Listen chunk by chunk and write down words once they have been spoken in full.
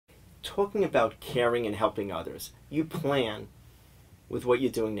talking about caring and helping others. You plan with what you're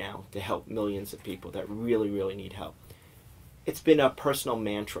doing now to help millions of people that really, really need help. It's been a personal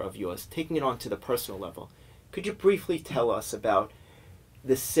mantra of yours, taking it on to the personal level. Could you briefly tell us about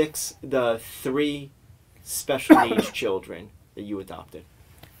the three special needs children that you adopted?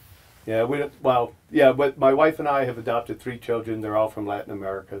 Yeah, but my wife and I have adopted 3 children. They're all from Latin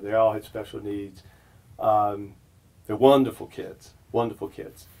America. They all had special needs. They're wonderful kids, wonderful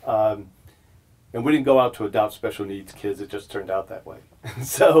kids. And we didn't go out to adopt special needs kids. It just turned out that way.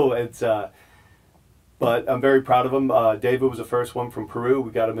 So it's, but I'm very proud of them. David was the first one from Peru.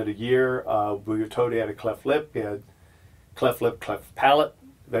 We got him at a year. We were told he had a cleft lip. He had cleft lip, cleft palate.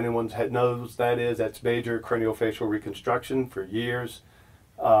 If anyone knows that is, that's major craniofacial reconstruction for years.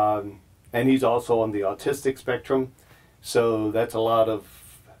 And he's also on the autistic spectrum. So that's a lot of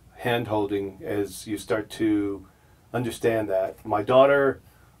hand-holding as you start to understand that. My daughter,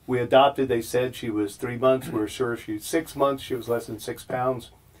 we adopted, they said she was 3 months. We were sure she was 6 months. She was less than 6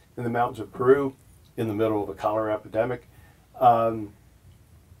 pounds in the mountains of Peru in the middle of a cholera epidemic. And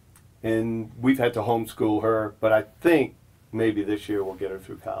we've had to homeschool her, but I think maybe this year we'll get her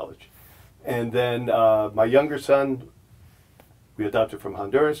through college. And then my younger son, we adopted from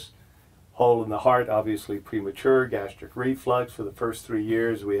Honduras. Hole in the heart, obviously premature, gastric reflux. For the first 3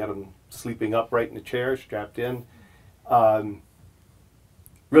 years, we had him sleeping upright in a chair, strapped in.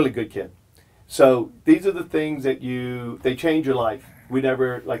 Really good kid. So these are the things that they change your life. We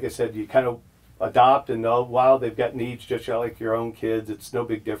never, like I said, you kind of adopt and know, wow, they've got needs just like your own kids. It's no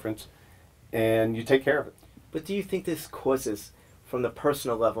big difference. And you take care of it. But do you think this causes, from the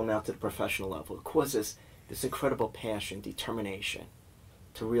personal level now to the professional level, it causes this incredible passion, determination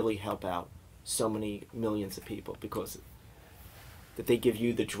to really help out so many millions of people because that they give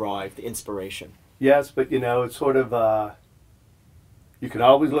you the drive, the inspiration? Yes, but it's sort of, you can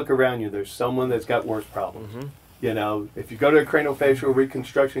always look around you. There's someone that's got worse problems. Mm-hmm. If you go to a craniofacial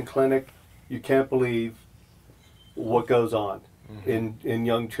reconstruction clinic, you can't believe what goes on mm-hmm. in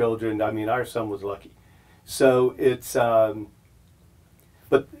young children. I mean, our son was lucky. So it's,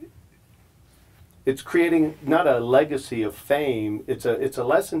 but it's creating not a legacy of fame. It's a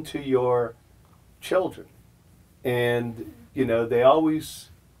lesson to your children. And, they always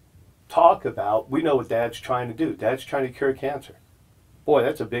talk about, we know what Dad's trying to do. Dad's trying to cure cancer. Boy,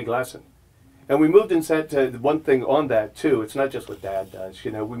 that's a big lesson. And we moved and said to one thing on that too. It's not just what Dad does.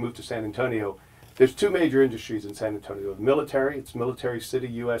 We moved to San Antonio. There's 2 major industries in San Antonio. The military, it's Military City,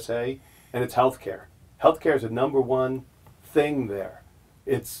 USA, and it's healthcare. Healthcare is the #1 thing there.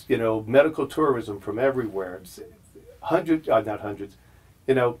 It's, medical tourism from everywhere. It's not hundreds,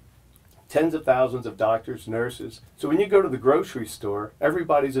 tens of thousands of doctors, nurses. So when you go to the grocery store,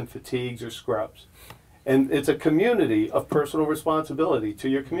 everybody's in fatigues or scrubs. And it's a community of personal responsibility to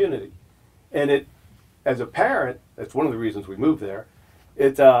your community. And as a parent, that's one of the reasons we moved there. I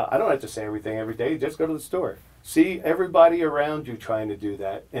don't have to say everything every day. Just go to the store. See everybody around you trying to do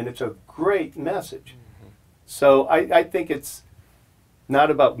that. And it's a great message. Mm-hmm. So I think it's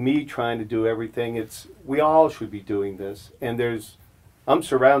not about me trying to do everything. We all should be doing this. And I'm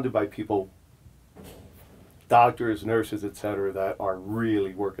surrounded by people, doctors, nurses, etc., that are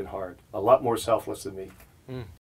really working hard. A lot more selfless than me. Mm.